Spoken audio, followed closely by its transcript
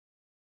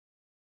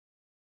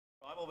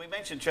Well, we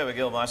mentioned Trevor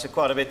Gillmeister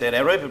quite a bit there.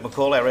 Now, Rupert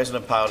McCall, our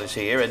resident poet, is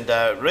here, and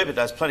Rupert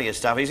does plenty of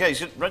stuff. He's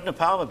written a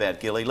poem about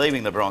Gilly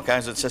leaving the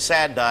Broncos. It's a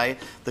sad day,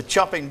 the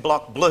chopping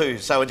block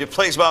blues. So would you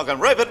please welcome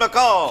Rupert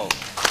McCall?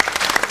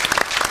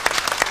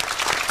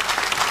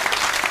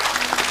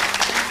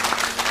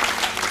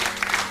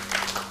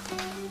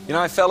 You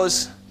know,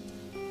 fellas,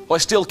 I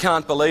still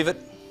can't believe it.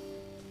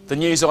 The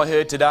news I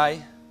heard today.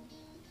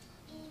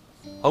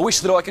 I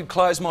wish that I could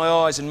close my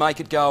eyes and make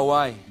it go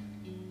away.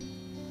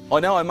 I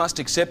know I must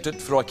accept it,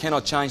 for I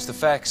cannot change the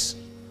facts.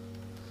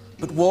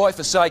 But why,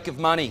 for sake of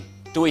money,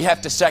 do we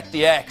have to sack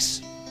the axe?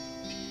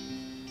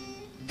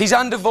 His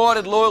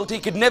undivided loyalty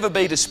could never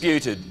be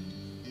disputed.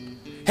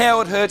 How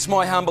it hurts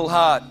my humble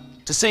heart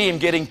to see him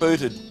getting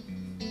booted.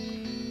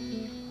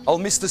 I'll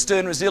miss the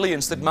stern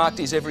resilience that marked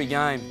his every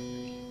game.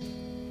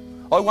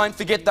 I won't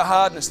forget the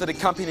hardness that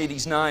accompanied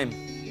his name.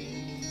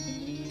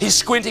 His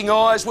squinting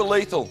eyes were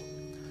lethal.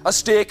 A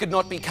stare could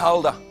not be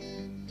colder.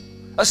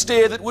 A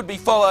stare that would be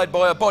followed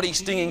by a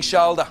body-stinging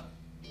shoulder.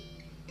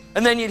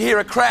 And then you'd hear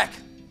a crack,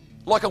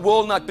 like a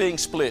walnut being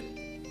split.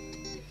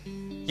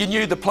 You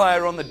knew the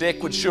player on the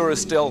deck would sure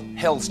as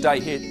hell stay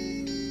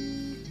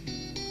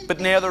hit. But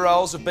now the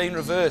roles have been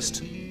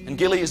reversed, and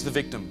Gilly is the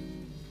victim.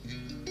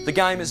 The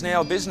game is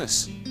now a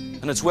business,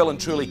 and it's well and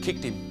truly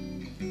kicked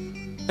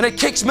him. And it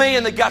kicks me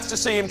in the guts to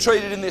see him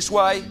treated in this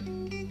way.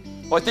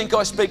 I think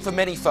I speak for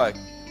many folk,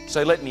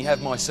 so let me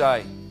have my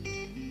say.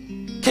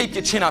 Keep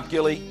your chin up,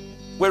 Gilly.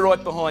 We're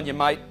right behind you,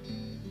 mate.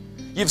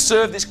 You've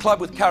served this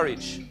club with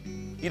courage.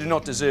 You do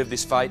not deserve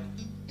this fate.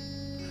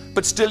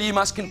 But still you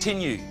must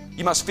continue.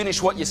 You must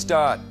finish what you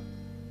start.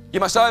 You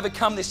must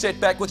overcome this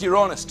setback with your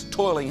honest,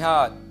 toiling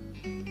heart.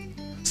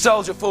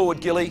 Soldier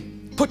forward, Gilly.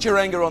 Put your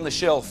anger on the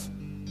shelf.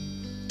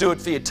 Do it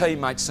for your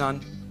teammate,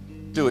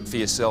 son. Do it for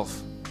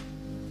yourself.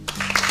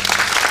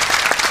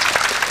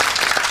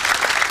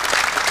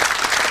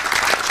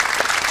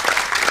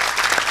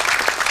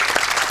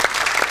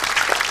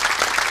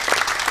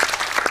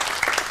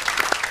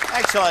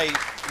 Actually,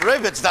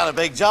 Rupert's done a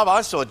big job.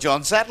 I saw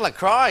John Sattler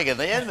crying at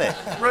the end there.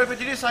 Rupert,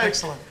 did you say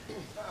excellent?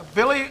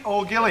 Billy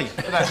or Gilly?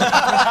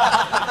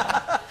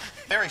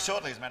 Very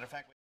shortly, as a matter of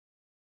fact.